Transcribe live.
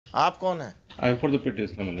आप कौन है? I am for the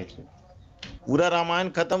petitioner, my lord, sir. पूरा रामायण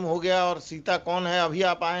खत्म हो गया और सीता कौन है अभी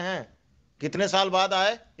आप आए हैं? कितने साल बाद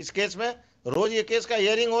आए इस केस में? रोज ये केस का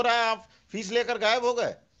हियरिंग हो रहा है, आप फीस लेकर गायब हो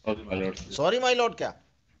गए। Sorry, my lord, sir. Sorry my Lord क्या?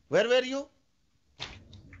 Where where you?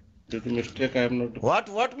 Due to mistake, I am not.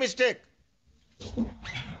 What mistake?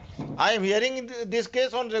 I am hearing this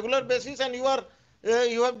case on regular basis and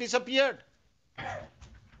you have disappeared.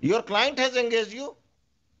 Your client has engaged you.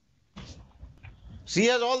 She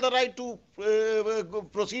has all the right to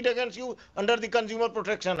proceed against you under the Consumer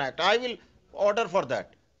Protection Act. I will order for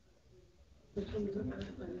that.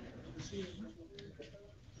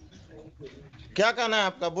 क्या कहना है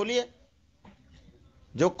आपका? बोलिए।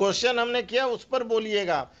 जो question हमने किया उस पर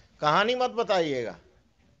बोलिएगा, कहानी मत बताइएगा।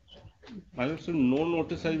 My lord, sir, no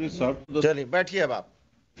notice has been served to the. चलिए बैठिए, अब आप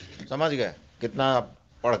समझ गए कितना आप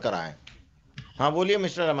पढ़कर आए। हाँ बोलिए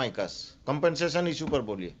मिस्टर अमाइकस, कंपनसेशन इशू पर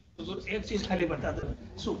बोलिए। एक चीज खाली बता दो,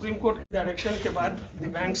 सुप्रीम कोर्ट डायरेक्शन के बाद the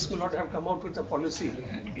banks will not have come out with a policy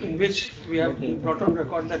in which we have brought on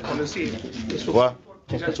record that policy is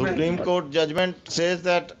Supreme Court judgment says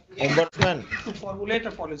that ombudsman to formulate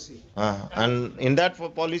a policy. And in that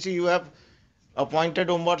policy you have appointed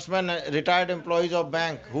ombudsman, retired employees of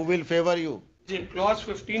bank who will favor you. Ji, clause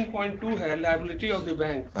 15.2 है liability of the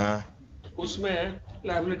bank. उसमें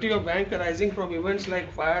liability of bank arising from events like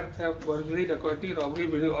fire, theft, burglary, dacoity,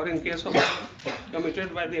 robbery, or in case of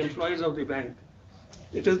committed by the employees of the bank.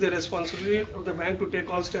 It is the responsibility of the bank to take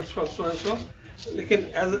all steps for so and so. लेकिन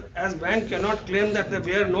as bank cannot claim that they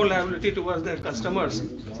bear no liability towards their customers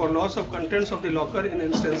for loss of contents of the locker in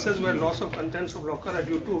instances where loss of contents of locker are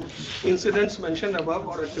due to incidents mentioned above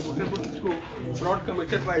or attributable to fraud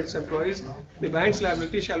committed by its employees. The bank's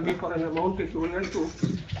liability shall be for an amount equivalent to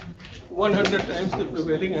 100 times the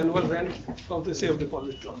prevailing annual rent of the safe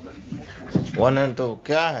deposit locker. 100 तो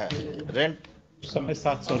क्या है rent? समय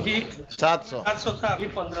 700 700 था, अभी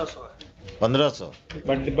 1500 है। 1500।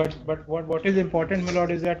 But what is important, my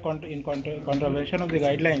lord, is that in contravention of the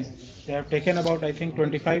guidelines, they have taken about, I think,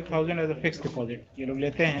 25,000 as a fixed deposit. ये लोग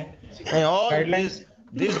लेते हैं। All guidelines.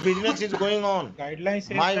 This business is going on. Guidelines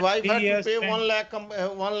say My that wife 3 had to years pay spent-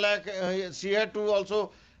 1 lakh. She had to also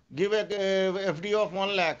give a FD of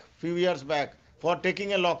 1 lakh few years back for taking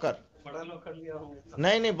a locker. बड़ा locker लिया होगा।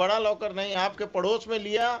 नहीं बड़ा locker नहीं, आपके पड़ोस में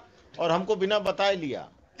लिया और हमको बिना बताए लिया।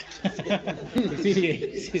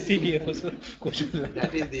 इसीलिए कुछ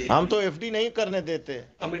हम तो FD नहीं करने देते।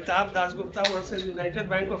 Amitabh Dasgupta versus United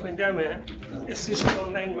bank of India में SEC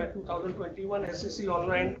ऑनलाइन में 2021 SEC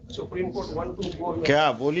ऑनलाइन सुप्रीम कोर्ट 124 में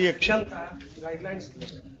क्या बोलिए? एक्शन था, guidelines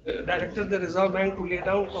directed the reserve bank to lay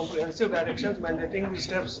down comprehensive directions mandating the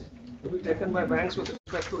steps to be taken by banks with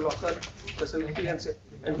respect to locker facility and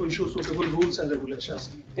to issue suitable rules and regulations.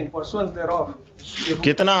 In pursuance thereof,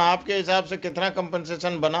 कितना आपके हिसाब से कितना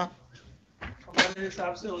compensation बना? हमारे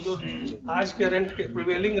हिसाब से जो आज के रेंट के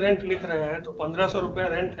प्रिवेलिंग रेंट लिख रहे हैं तो 1500 रुपया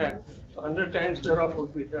रेंट है, तो 100 times thereof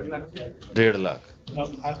would be 1.5 lakh. 1.5 lakh. अब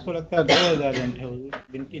आपको लगता है 2000 रेंट है?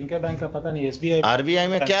 इनके बैंक का पता नहीं। SBI RBI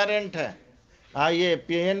में क्या रेंट है? ये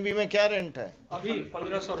PNB में क्या रेंट है? अभी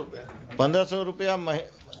 1500 रुपया। 1500 रुपया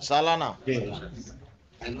सालाना।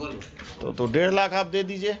 तो 1.5 लाख आप दे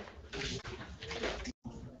दीजिए।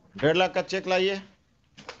 1.5 लाख का चेक लाइए,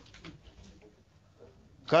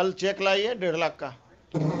 कल चेक लाइए 1.5 लाख का।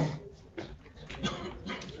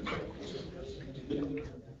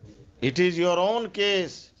 It is your own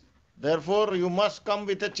case, therefore you must come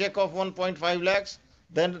with a check of 1.5 lakhs.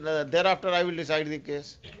 Then thereafter I will decide the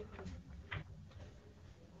case.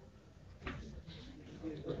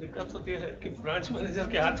 दिक्कत होती है कि ब्रांच मैनेजर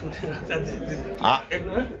के हाथ में रहता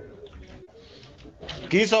है।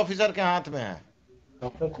 किस ऑफिसर के हाथ में है?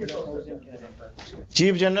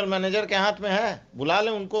 चीफ जनरल मैनेजर के हाथ में है, बुला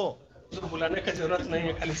लें उनको। तो बुलाने का जरूरत नहीं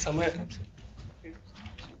है, खाली समय।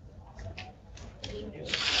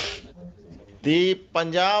 The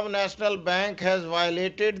Punjab National Bank has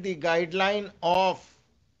violated the guideline of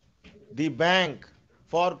the bank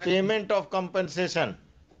for payment of compensation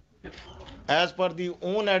as per the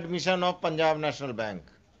own admission of Punjab National Bank.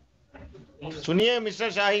 सुनिए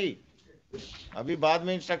मिस्टर शाही, अभी बाद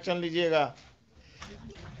में इंस्ट्रक्शन लीजिएगा।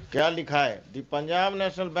 क्या लिखा है? The Punjab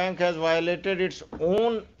National Bank has violated its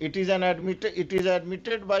own. It is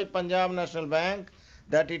admitted by Punjab National Bank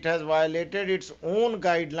that it has violated its own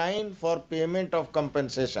guideline for payment of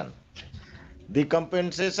compensation. The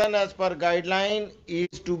compensation as per guideline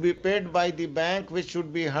is to be paid by the bank, which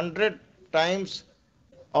should be 100 times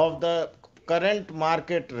of the current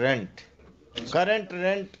market rent. current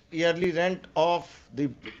rent, yearly rent of the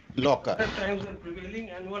locker. 100 times the prevailing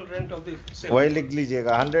annual rent of the same. वही लिख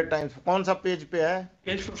लीजिएगा 100 times. कौन सा page पे है?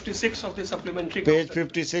 Page 56 of the supplementary. Page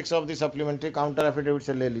 56 of the supplementary counter affidavit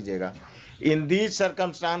से ले लीजिएगा. In these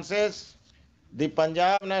circumstances, the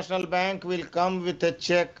Punjab National Bank will come with a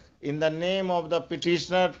check in the name of the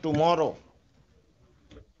petitioner tomorrow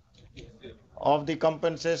of the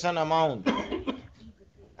compensation amount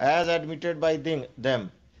as admitted by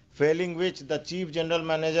them, failing which the Chief General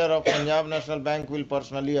Manager of Punjab National Bank will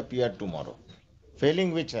personally appear tomorrow.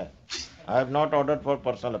 Failing which है? I have not ordered for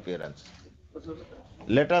personal appearance.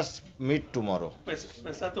 Let us meet tomorrow.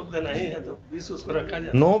 पैसा तो देना ही है तो 20 उसको रखा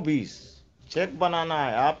जाए. No 20. Check बनाना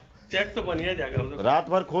है. आप चेक तो बनिया जाएगा. रात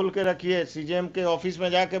भर खोल के रखिए. सीजीएम के ऑफिस में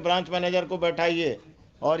जाके ब्रांच मैनेजर को बैठाइए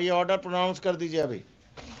और ये ऑर्डर प्रोनाउंस कर दीजिए. अभी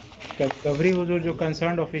कवरी वो जो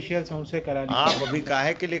कंसर्न ऑफिशियल्स हैं उनसे करा लीजिए. आप अभी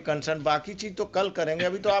काहे के लिए कंसर्न, बाकी चीज तो कल करेंगे.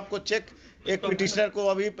 अभी तो आपको चेक एक पिटिशनर को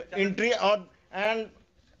अभी एंट्री और and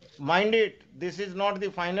mind it, this is not the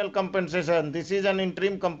final compensation, this is an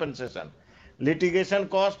interim compensation. Litigation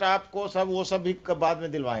cost आपको सब वो सब भी बाद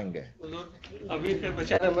में दिलवाएंगे. अभी के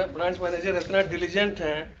बेचारे ब्रांच मैनेजर इतना डिलीजेंट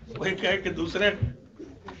है, वही कहे कि दूसरे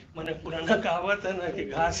माने पुराना कहावत है ना कि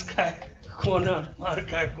घास खाए कौन और मार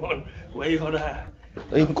खाए कौन, वही हो रहा है.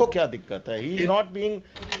 तो इनको क्या दिक्कत है? He is not being,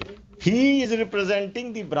 he is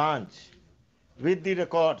representing the branch with the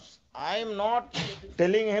records. I am not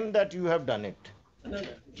telling him that you have done it.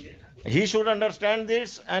 He should understand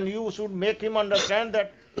this, and you should make him understand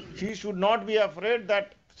that he should not be afraid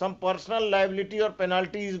that some personal liability or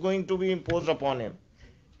penalty is going to be imposed upon him.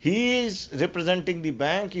 He is representing the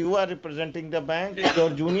bank, you are representing the bank, your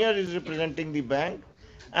junior is representing the bank,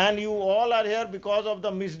 and you all are here because of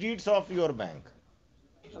the misdeeds of your bank.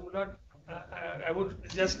 I would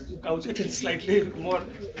just couch it in slightly more,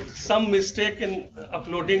 some mistake in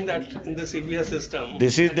uploading that in the CBS system.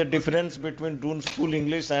 This is the difference between Doon School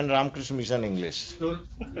English and Ramakrishna Mission English. So,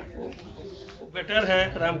 better है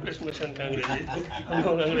Ramakrishna mission का अंग्रेजी, हम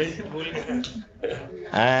लोग अंग्रेजी भूल गए.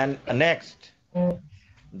 And next,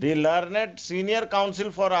 the learned senior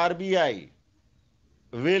counsel for RBI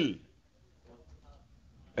will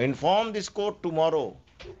inform this court tomorrow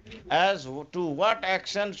as to what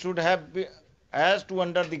action should have been, as to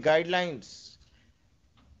under the guidelines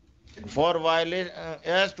for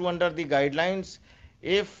as to under the guidelines,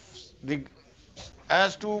 if the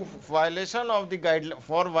as to violation of the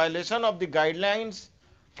for violation of the guidelines,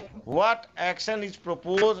 what action is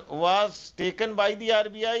proposed was taken by the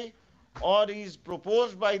RBI or is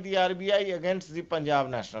proposed by the RBI against the Punjab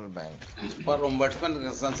National Bank. For ombudsman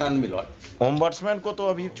concern मिलो. Ombudsman को तो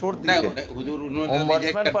अभी छोड़ दीजिए.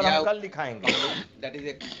 Ombudsman पर हम कल लिखाएंगे. That is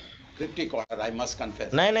a cryptic order, I must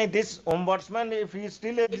confess. नहीं, this ombudsman if he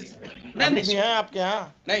still exists, अभी भी है आपके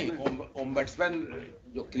यहाँ. नहीं, ombudsman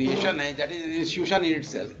जो creation है, that is an institution in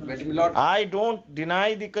itself. But my lord, I don't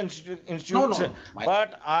deny the institution,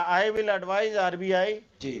 but I will advise RBI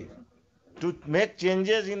to make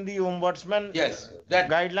changes in the ombudsman that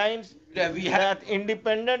guidelines, we have that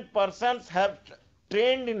independent persons have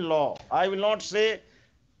trained in law. I will not say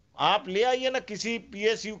आप ले आइए ना किसी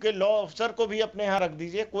PSU के law अफसर को भी अपने यहाँ रख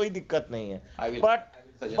दीजिए, कोई दिक्कत नहीं है.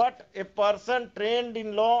 But a person trained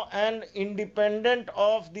in law and independent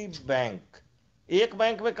of the bank. एक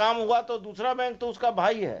बैंक में काम हुआ तो दूसरा बैंक तो उसका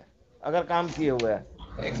भाई है अगर काम किए हुए है.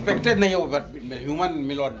 एक्सपेक्टेड नहीं हो, बट ह्यूमन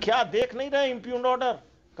मिलॉर्ड क्या देख नहीं रहे इम्प्यून्ड ऑर्डर?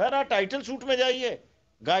 कह रहा टाइटल सूट में जाइए,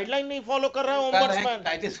 गाइडलाइन नहीं फॉलो कर रहा है ओम्बड्समैन.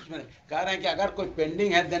 टाइटल सूट में कह रहे हैं कि अगर कोई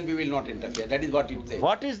पेंडिंग है then we will not interfere. That is what it says.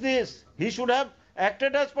 What is this? He should have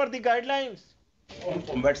acted as per the guidelines.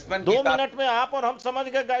 Ombudsman 2 minute में आप और हम समझ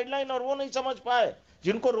गए गाइडलाइन और वो नहीं समझ पाए,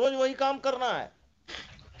 जिनको रोज वही काम करना है.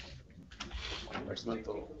 ओम्बड्समैन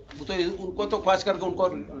तो उनको तो खास करके उनको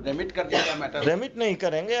रेमिट कर दिया मैटर. रेमिट नहीं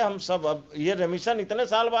करेंगे हम सब. अब ये रेमिशन इतने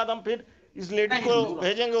साल बाद हम फिर इस लेडी को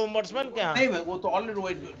भेजेंगे ओम्बड्समैन के यहाँ. नहीं, वो तो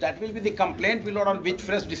already that will be the complaint will on which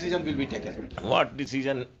fresh decision will be taken. What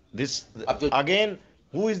decision this again?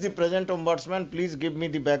 Who is the present ombudsman? Please give me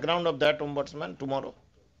the background of that ombudsman tomorrow.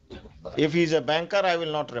 If he is a banker, I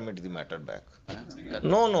will not remit the matter back.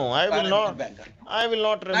 No, I will not. I will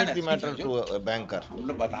not remit the matter to a banker.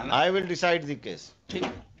 I will decide the case.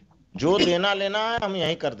 जो देना लेना है हम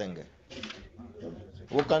यहीं कर देंगे.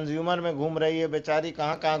 वो consumer में घूम रही है बेचारी,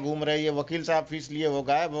 कहाँ घूम रही है. वकील साहब फीस लिए वो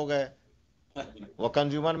गायब हो गए. वो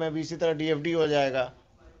कंज्यूमर में भी इसी तरह DFD हो जाएगा.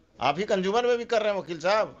 आप ही कंज्यूमर में भी कर रहे हैं वकील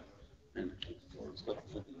साहब.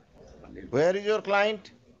 Where is your client?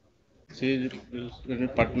 She is in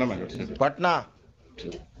Patna, madam. Patna.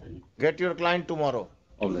 Get your client tomorrow.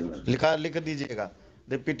 Okay. लिख दीजिएगा.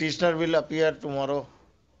 The petitioner will appear tomorrow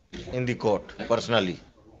in the court personally.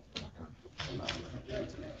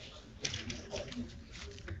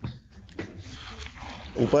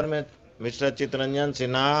 ऊपर में मिस्टर चितरंजन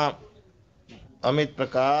सिन्हा, अमित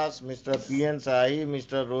प्रकाश, मिस्टर पीएन शाही,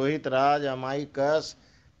 मिस्टर रोहित राज, अमाई कस,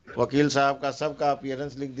 वकील साहब का सबका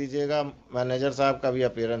अपीयरेंस लिख दीजिएगा, मैनेजर साहब का भी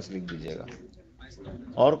अपीयरेंस लिख दीजिएगा।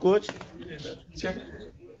 और कुछ? चेक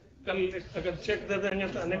कल अगर चेक दे देंगे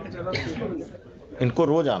तो आने की जरूरत नहीं। इनको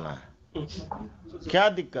रोज आना है, क्या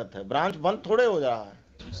दिक्कत है? ब्रांच बंद थोड़े हो रहा है।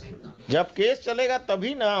 जब केस चलेगा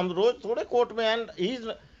तभी ना, हम रोज थोड़े कोर्ट में। And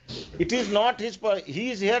it is not his,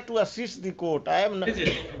 he is here to assist the court.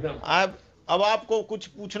 अब आपको कुछ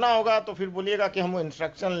पूछना होगा तो फिर बोलिएगा कि हम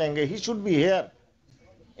इंस्ट्रक्शन लेंगे। He should be here.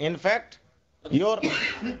 In fact your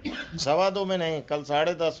 2:15 में नहीं, कल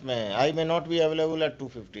 10:30 में। आई may not be available at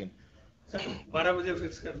 2:15। 12 बजे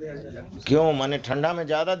फिक्स कर दिया जाएगा। क्यों? माने ठंडा में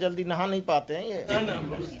ज्यादा जल्दी नहा नहीं पाते हैं ये?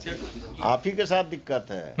 आप ही के साथ दिक्कत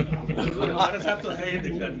है। हमारे साथ तो है ये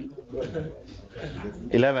दिक्कत।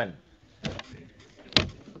 11